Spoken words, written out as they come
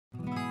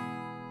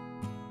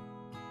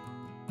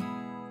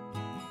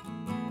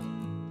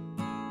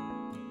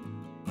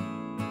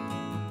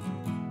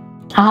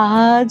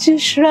আজ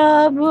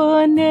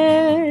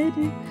শ্রাবণের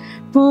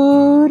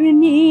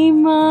পূর্ণিমাতে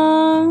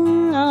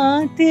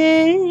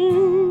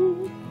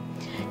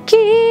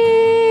কে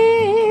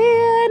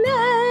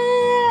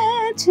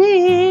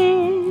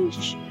এনেছিস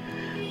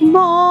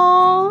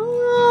বল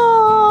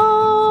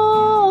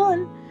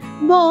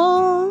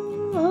বল,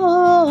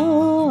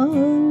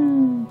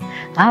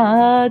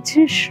 আজ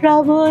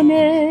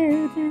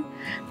শ্রাবণের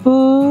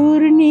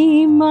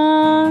পূর্ণিমাতে।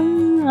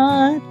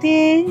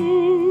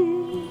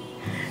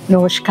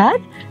 Namaskar,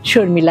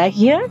 Sharmila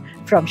here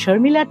from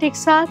Sharmila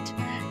Texart.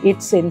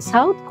 It's in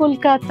South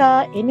Kolkata,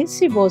 NSC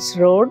Bose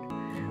Road,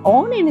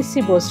 on NSC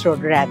Bose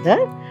Road rather,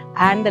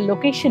 and the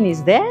location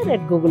is there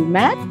at Google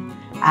Map.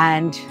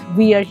 And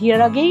we are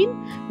here again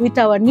with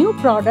our new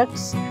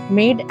products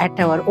made at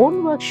our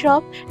own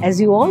workshop. As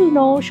you all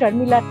know,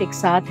 Sharmila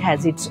Texart has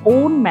its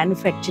own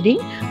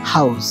manufacturing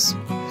house.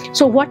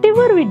 So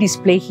whatever we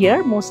display here,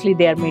 mostly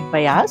they are made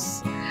by us.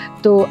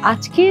 So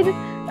আজকের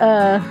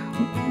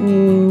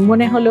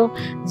মনে হলো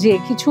যে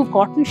কিছু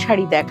cotton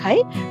sari দেখাই,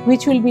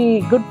 which will be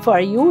good for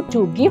you to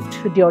gift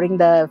during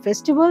the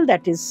festival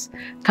that is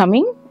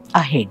coming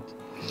ahead.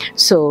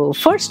 So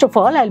first of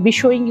all, I'll be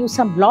showing you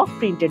some block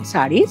printed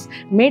sarees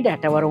made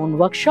at our own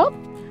workshop.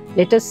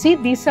 Let us see,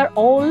 these are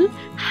all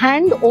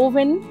hand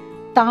woven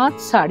Tant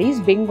sarees,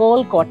 Bengal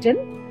cotton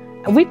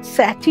with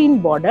satin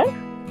border.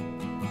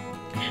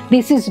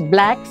 This is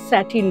black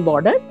satin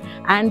border,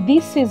 and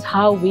this is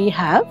how we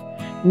have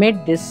made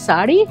this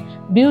saree.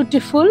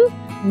 Beautiful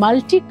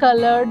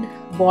multicolored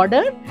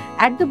border.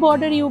 At the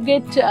border you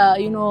get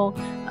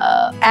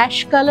ash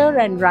color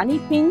and rani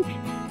pink.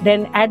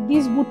 Then at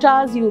these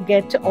buttas you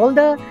get all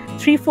the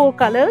 3-4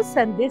 colors,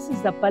 and this is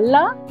the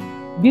palla.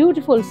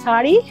 Beautiful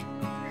saree,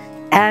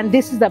 and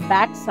this is the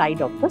back side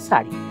of the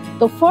saree.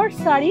 So first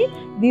saree,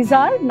 these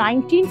are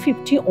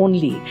 1950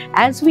 only.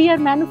 As we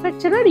are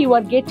manufacturer, you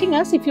are getting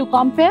us, if you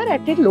compare,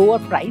 at a lower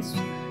price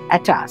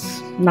at us.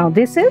 Now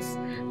this is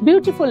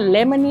beautiful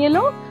lemon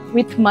yellow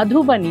with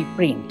Madhubani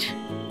print.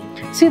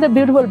 See the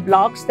beautiful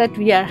blocks that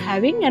we are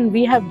having, and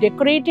we have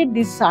decorated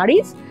these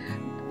sarees,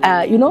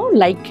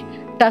 like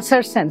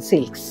tussars and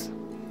silks.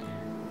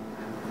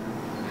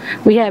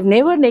 We have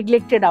never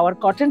neglected our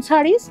cotton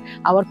sarees.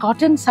 Our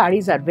cotton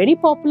sarees are very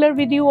popular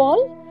with you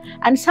all.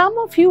 And some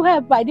of you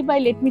have, by the by,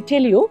 let me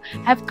tell you,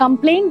 have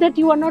complained that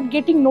you are not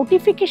getting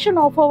notification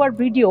of our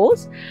videos.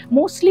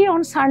 Mostly on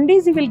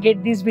Sundays you will get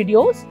these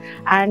videos,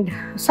 and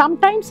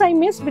sometimes I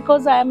miss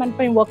because I am at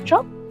my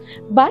workshop.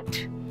 But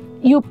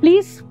you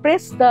please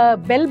press the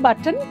bell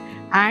button,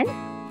 and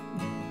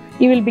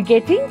you will be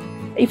getting,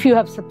 if you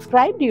have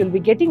subscribed, you will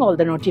be getting all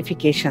the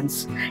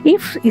notifications.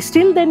 If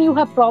still then you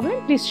have problem,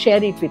 please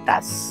share it with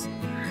us.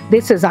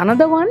 This is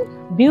another one,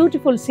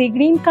 beautiful sea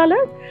green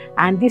color,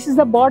 and this is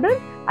the border.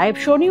 I have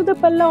shown you the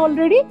palla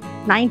already.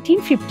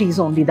 1950 is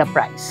only the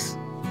price.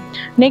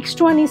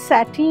 Next one is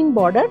satin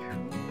border,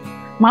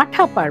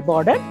 Mathapar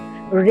border,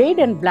 red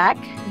and black,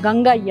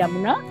 Ganga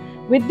Yamuna.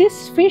 With this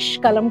fish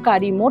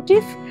kalamkari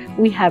motif,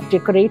 we have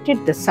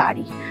decorated the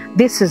saree.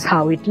 This is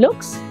how it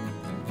looks.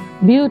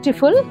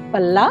 Beautiful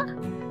palla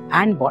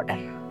and border.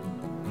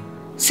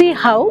 See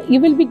how you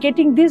will be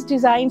getting these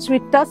designs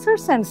with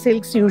tussars and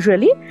silks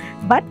usually,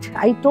 but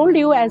I told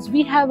you, as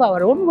we have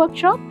our own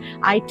workshop,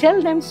 I tell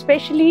them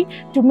specially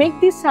to make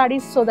these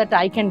sarees so that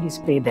I can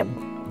display them.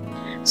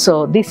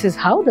 So this is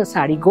how the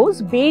saree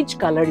goes. Beige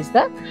color is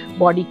the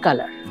body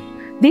color.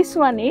 This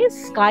one is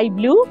sky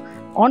blue,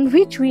 on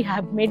which we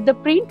have made the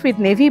print with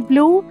navy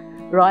blue,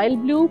 royal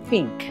blue,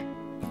 pink.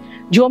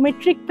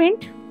 Geometric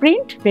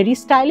print, very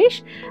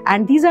stylish,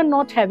 and these are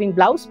not having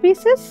blouse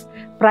pieces.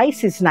 Price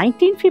is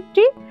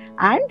 1950,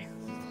 and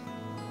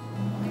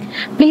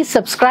please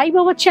subscribe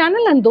our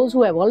channel, and those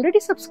who have already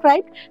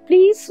subscribed,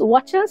 please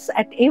watch us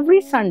at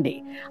every Sunday.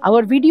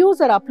 Our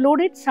videos are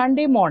uploaded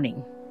Sunday morning.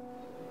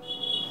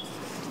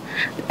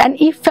 And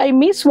if I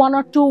miss 1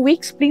 or 2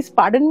 weeks, please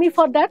pardon me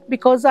for that,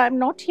 because I am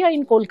not here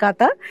in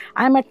Kolkata.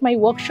 I am at my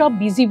workshop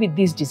busy with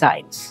these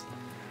designs.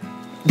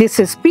 This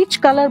is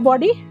peach color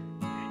body.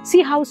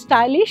 See how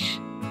stylish.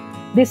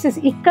 This is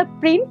ikat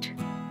print.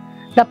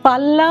 The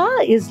palla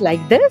is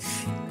like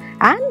this,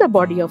 and the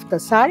body of the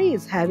saree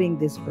is having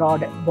this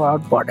broad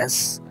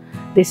borders.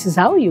 This is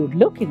how you would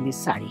look in this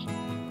saree.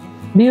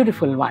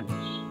 Beautiful one.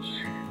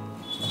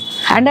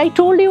 And I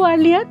told you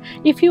earlier,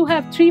 if you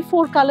have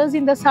 3-4 colors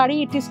in the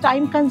saree, it is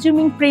time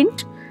consuming print.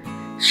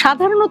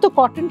 সাধারণত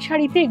cotton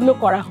শাড়িতে এগুলো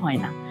করা হয়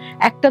না,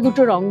 একটা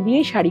দুটো রং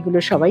দিয়ে শাড়িগুলো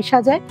সবাই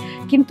সাজায়,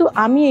 কিন্তু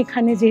আমি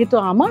এখানে যেহেতু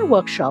আমার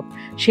ওয়ার্কশপ,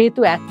 সেহেতু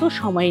এত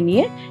সময়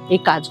নিয়ে এই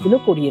কাজগুলো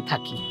করিয়ে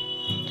থাকি।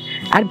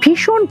 আর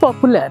ভীষণ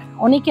পপুলার,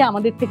 অনেকে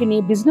আমাদের থেকে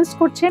নিয়ে বিজনেস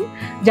করছেন।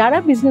 যারা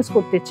বিজনেস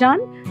করতে চান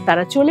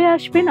তারা চলে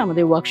আসবেন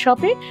আমাদের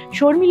ওয়ার্কশপে।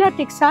 শর্মিলা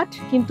টেক্সার্ট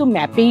কিন্তু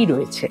ম্যাপেই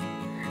রয়েছে,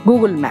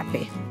 গুগল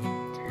ম্যাপে।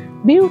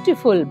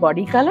 Beautiful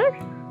body colour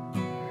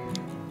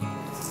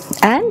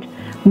and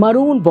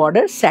maroon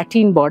border,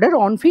 satin border,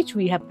 on which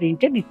we have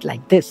printed it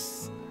like this.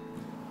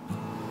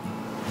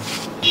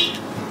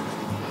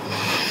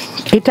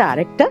 এটা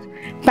আরেকটা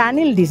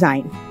panel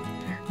design.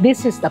 This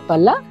is the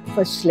palla.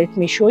 First, let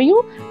me show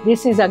you.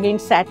 This is again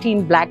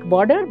satin black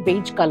border,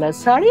 beige color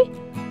sari.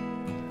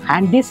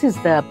 And this is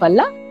the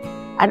palla.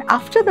 And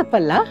after the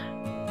palla,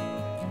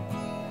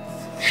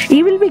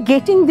 you will be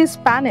getting these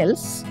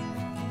panels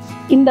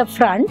in the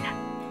front,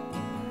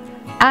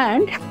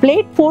 and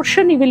plate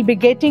portion you will be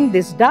getting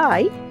this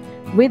dye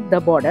with the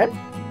border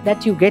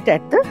that you get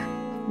at the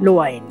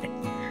lower end.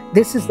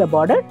 This is the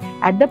border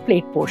at the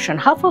plate portion.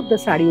 Half of the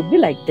sari would be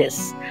like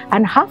this,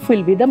 and half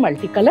will be the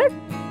multicolored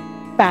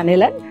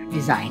panel and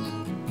design.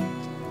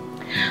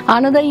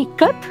 Another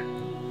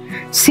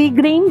ikat, sea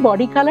green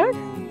body color.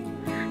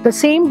 The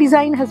same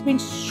design has been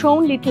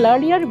shown little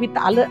earlier with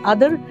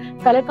other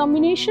color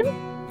combination.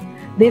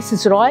 This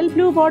is royal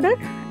blue border,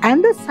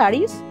 and the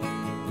sarees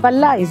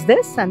palla is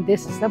this, and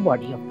this is the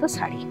body of the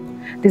sari.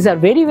 These are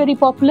very, very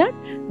popular.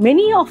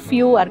 Many of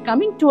you are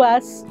coming to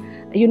us,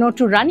 you know,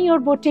 to run your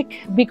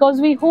boutique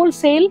because we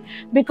wholesale,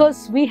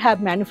 because we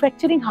have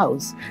manufacturing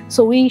house.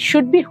 So we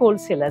should be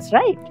wholesalers,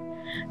 right?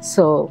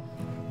 So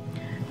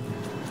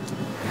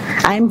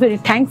I am very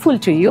thankful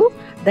to you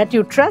that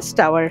you trust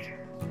our,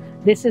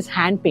 this is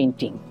hand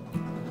painting.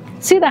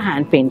 See the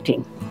hand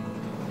painting.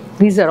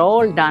 These are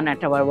all done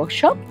at our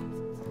workshop.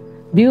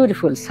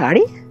 Beautiful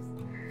sari.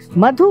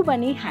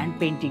 Madhubani hand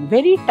painting,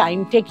 very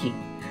time taking.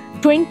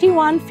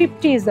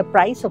 2150 is the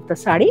price of the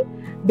sari.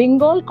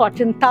 Bengal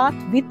cotton tat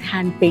with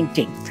hand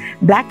painting.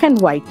 Black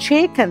and white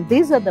check, and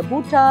these are the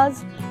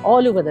buttas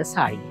all over the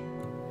sari.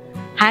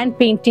 Hand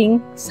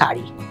painting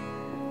sari.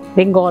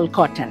 Bengal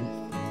cotton.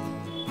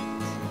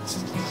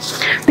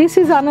 This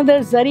is another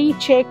zari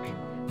check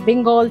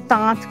Bengal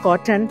Tant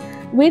cotton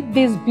with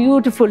these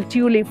beautiful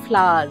tulip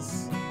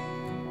flowers.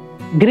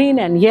 Green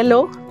and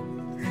yellow.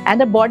 And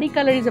the body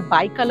color is a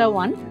bicolor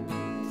one.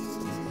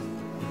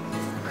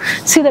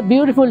 See the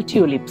beautiful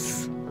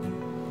tulips.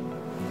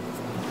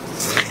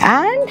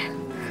 And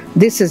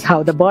this is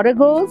how the border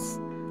goes.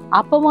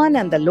 Upper one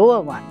and the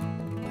lower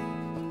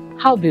one.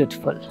 How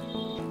beautiful.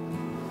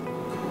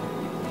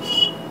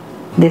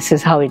 This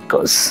is how it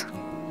goes.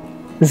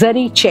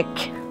 Zari check.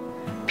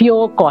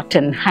 Pure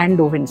cotton hand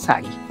woven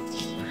sari.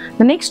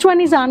 The next one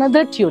is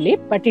another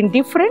tulip, but in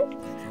different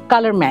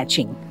color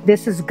matching.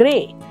 This is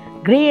grey.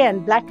 Grey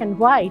and black and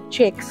white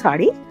check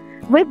sari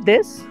with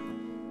this.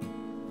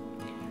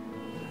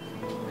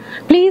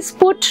 Please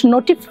put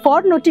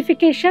for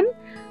notification,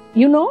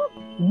 you know,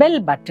 bell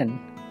button.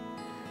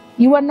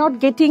 You are not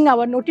getting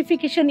our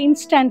notification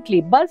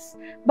instantly,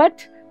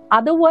 but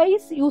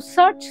otherwise you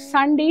search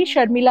Sunday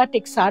Sharmila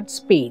Texart's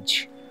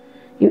page.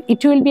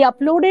 It will be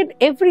uploaded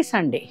every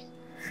Sunday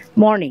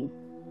morning.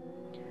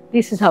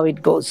 This is how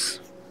it goes.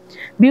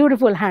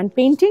 Beautiful hand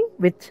painting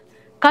with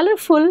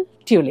colorful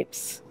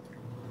tulips.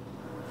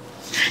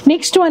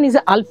 Next one is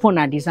an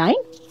Alpona design.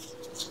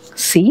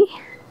 See,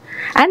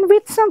 and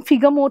with some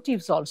figure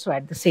motifs also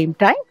at the same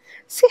time.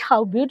 See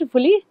how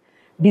beautifully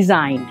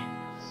designed.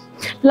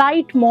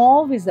 Light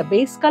mauve is the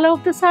base color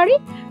of the sari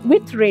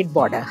with red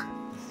border.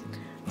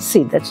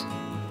 See that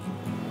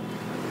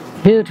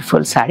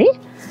beautiful sari.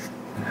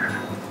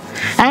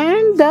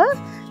 And the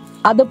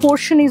other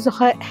portion is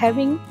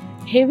having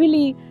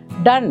heavily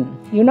done,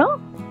 you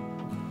know.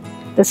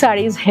 The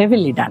sari is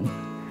heavily done.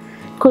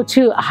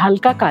 Kuchu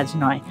halka kaj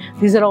noy.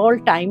 These are all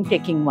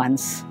time-taking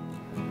ones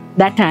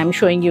that I am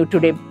showing you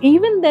today.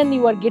 Even then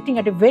you are getting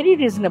at a very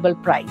reasonable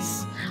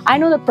price. I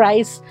know the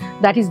price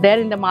that is there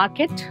in the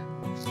market,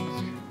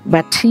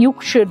 but you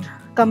should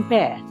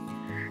compare.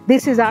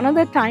 This is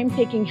another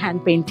time-taking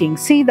hand painting.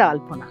 See the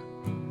Alpona.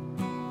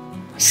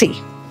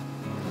 See.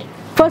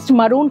 First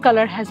maroon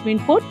color has been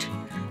put,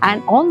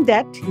 and on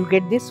that you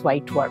get this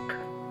white work.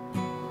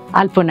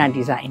 Alpona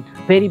design.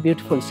 Very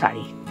beautiful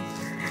sari.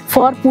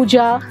 For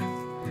puja,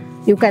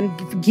 you can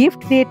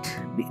gift it.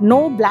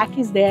 No black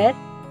is there.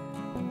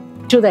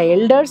 To the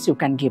elders you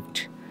can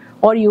gift,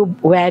 or you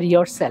wear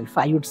yourself,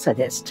 I would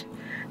suggest.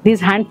 These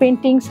hand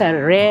paintings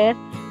are rare,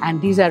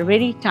 and these are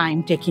very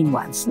time-taking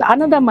ones.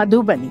 Another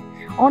Madhubani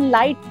on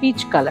light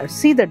peach color.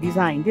 See the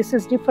design. This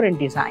is different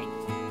design.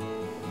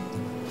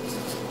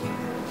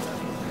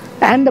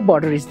 And the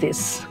border is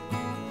this.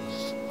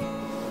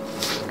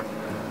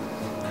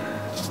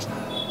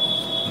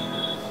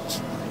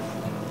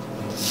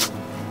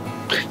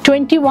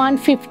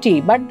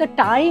 $21.50, but the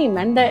time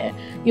and the,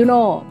 you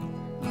know,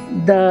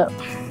 the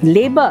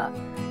labor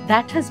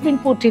that has been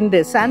put in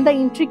this and the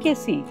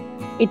intricacy,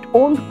 it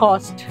won't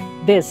cost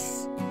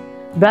this.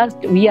 But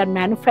we are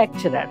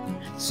manufacturer,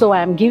 so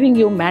I am giving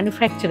you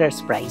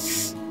manufacturer's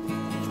price.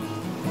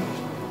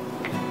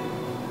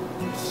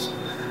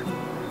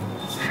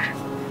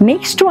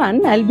 Next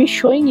one I'll be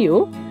showing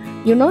you,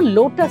 you know,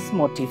 lotus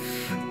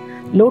motif.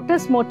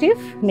 Lotus motif,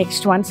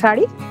 next one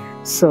sari.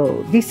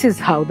 So this is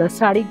how the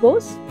sari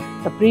goes.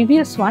 The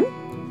previous one.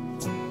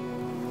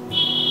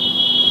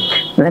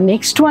 The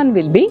next one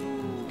will be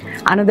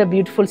another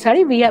beautiful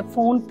sari. We have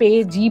phone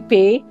pay,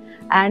 GPay,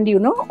 and you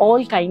know,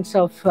 all kinds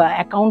of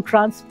account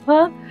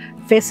transfer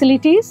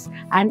facilities.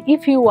 And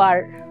if you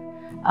are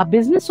a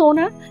business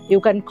owner, you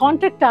can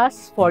contact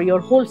us for your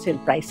wholesale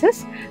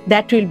prices.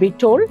 That will be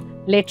told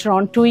later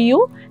on to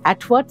you at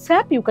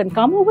WhatsApp. You can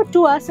come over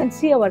to us and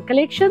see our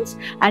collections,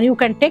 and you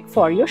can take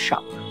for your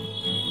shop.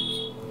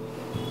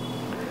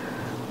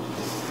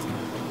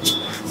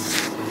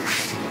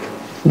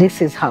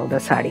 This is how the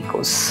saree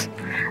goes.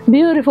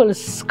 Beautiful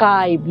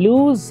sky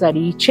blue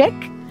zari check,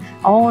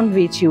 on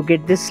which you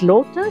get this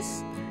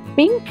lotus,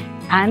 pink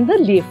and the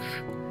leaf,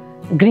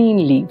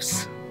 green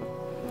leaves.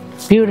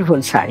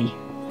 Beautiful saree.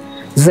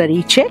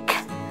 Zari check,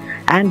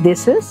 and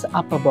this is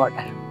upper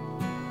border.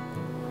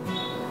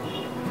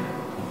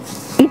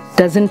 It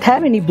doesn't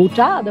have any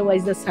buta,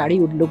 otherwise the saree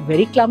would look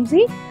very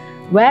clumsy.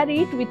 Wear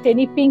it with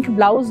any pink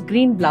blouse,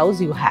 green blouse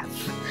you have,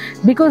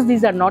 because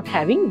these are not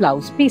having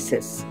blouse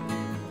pieces.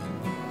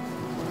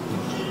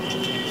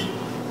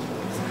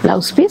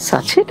 Blouse piece,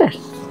 such it.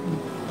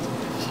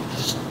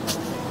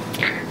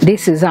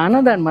 This is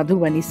another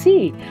Madhubani.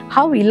 See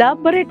how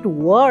elaborate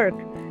work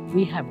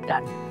we have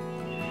done.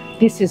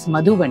 This is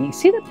Madhubani.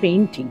 See the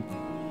painting.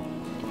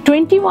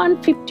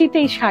 2150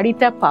 te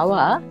sharita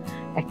pawa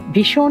ek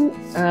bishon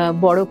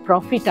boro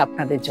profit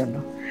apnader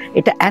jonno.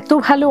 Eta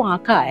eto bhalo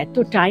aঁকা,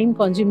 eto time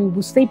consuming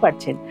বুঝতেই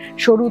পারছেন,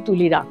 সরু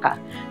তুলির আঁকা,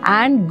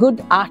 and good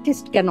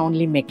artist can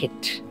only make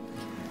it.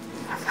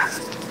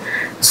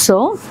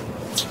 So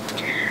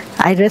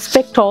I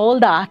respect all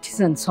the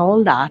artisans, all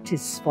the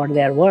artists for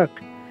their work.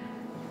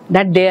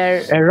 That they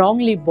are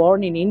wrongly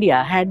born in India.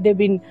 Had they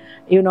been,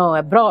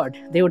 abroad,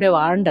 they would have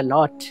earned a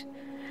lot.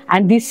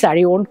 And this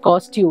saree won't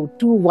cost you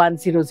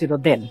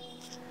 2100 then.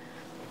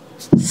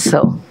 So,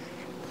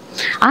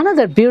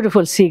 another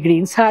beautiful sea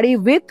green saree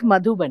with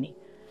Madhubani.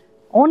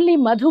 Only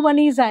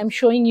Madhubanis I am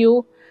showing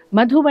you.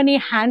 Madhubani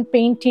hand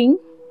painting.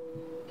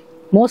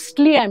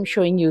 Mostly I am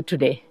showing you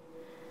today.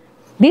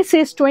 This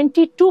is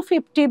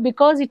 2250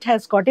 because it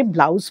has got a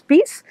blouse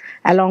piece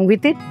along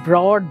with it,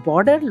 broad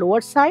border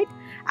lower side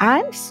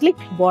and slick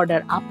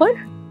border upper.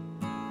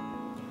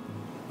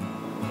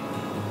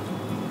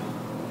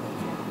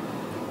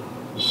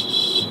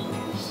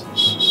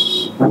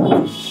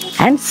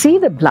 And see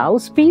the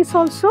blouse piece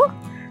also.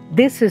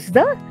 This is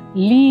the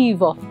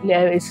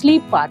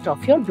sleeve part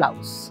of your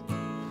blouse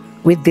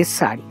with this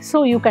saree.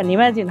 So you can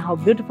imagine how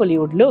beautiful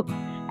you would look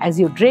as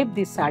you drape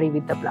this saree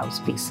with the blouse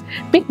piece.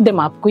 Pick them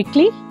up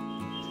quickly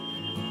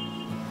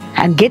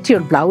and get your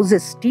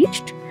blouses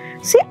stitched.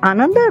 See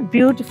another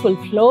beautiful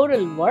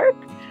floral work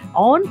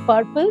on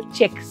purple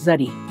check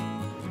zari.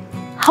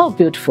 How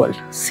beautiful.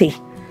 See.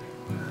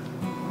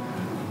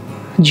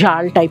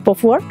 Jal type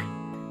of work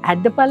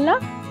at the palla,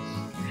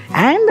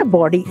 and the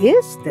body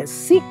is this.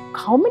 See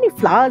how many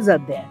flowers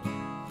are there.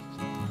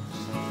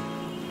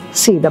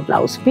 See the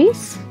blouse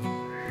piece,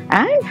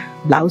 and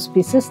blouse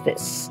piece is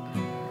this.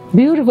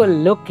 Beautiful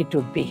look it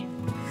would be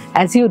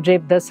as you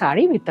drape the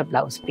saree with the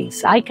blouse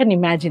piece. I can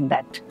imagine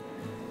that.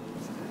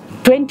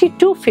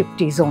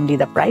 2250 is only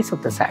the price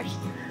of the saree.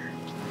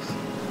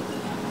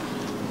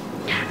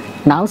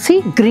 Now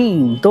see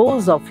green.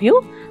 Those of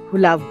you who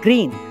love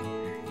green.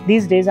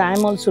 These days I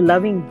am also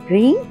loving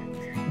green.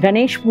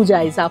 Ganesh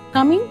Puja is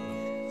upcoming.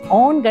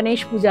 On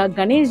Ganesh Puja,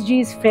 Ganesh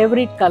Ji's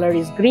favorite color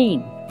is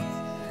green.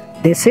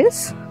 This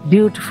is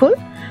beautiful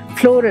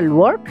floral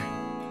work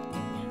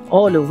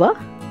all over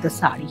the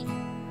saree.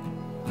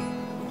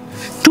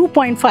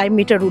 2.5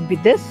 meter would be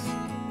this.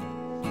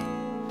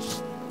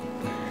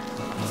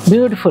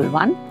 Beautiful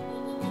one.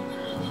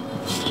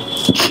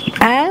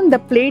 And the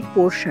plate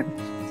portion.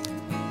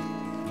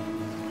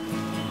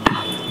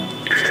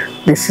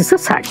 This is the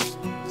saree.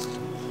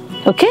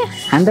 Okay,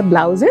 and the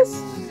blouse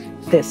is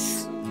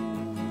this.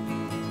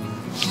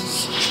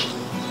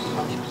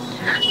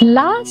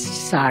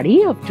 Last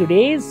saree of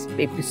today's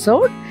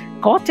episode,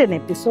 cotton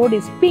episode,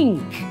 is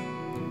pink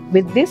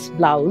with this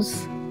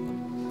blouse.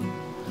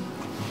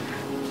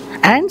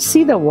 And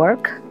see the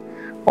work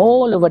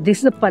all over. This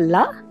is the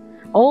palla,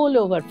 all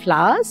over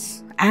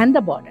flowers and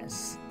the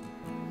borders.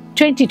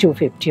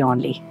 2250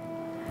 only.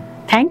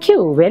 Thank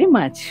you very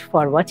much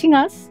for watching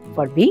us,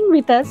 for being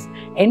with us,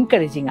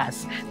 encouraging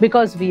us,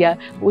 because we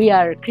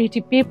are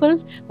creative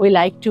people. We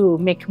like to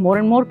make more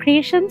and more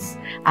creations,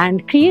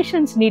 and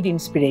creations need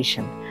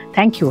inspiration.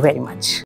 Thank you very much.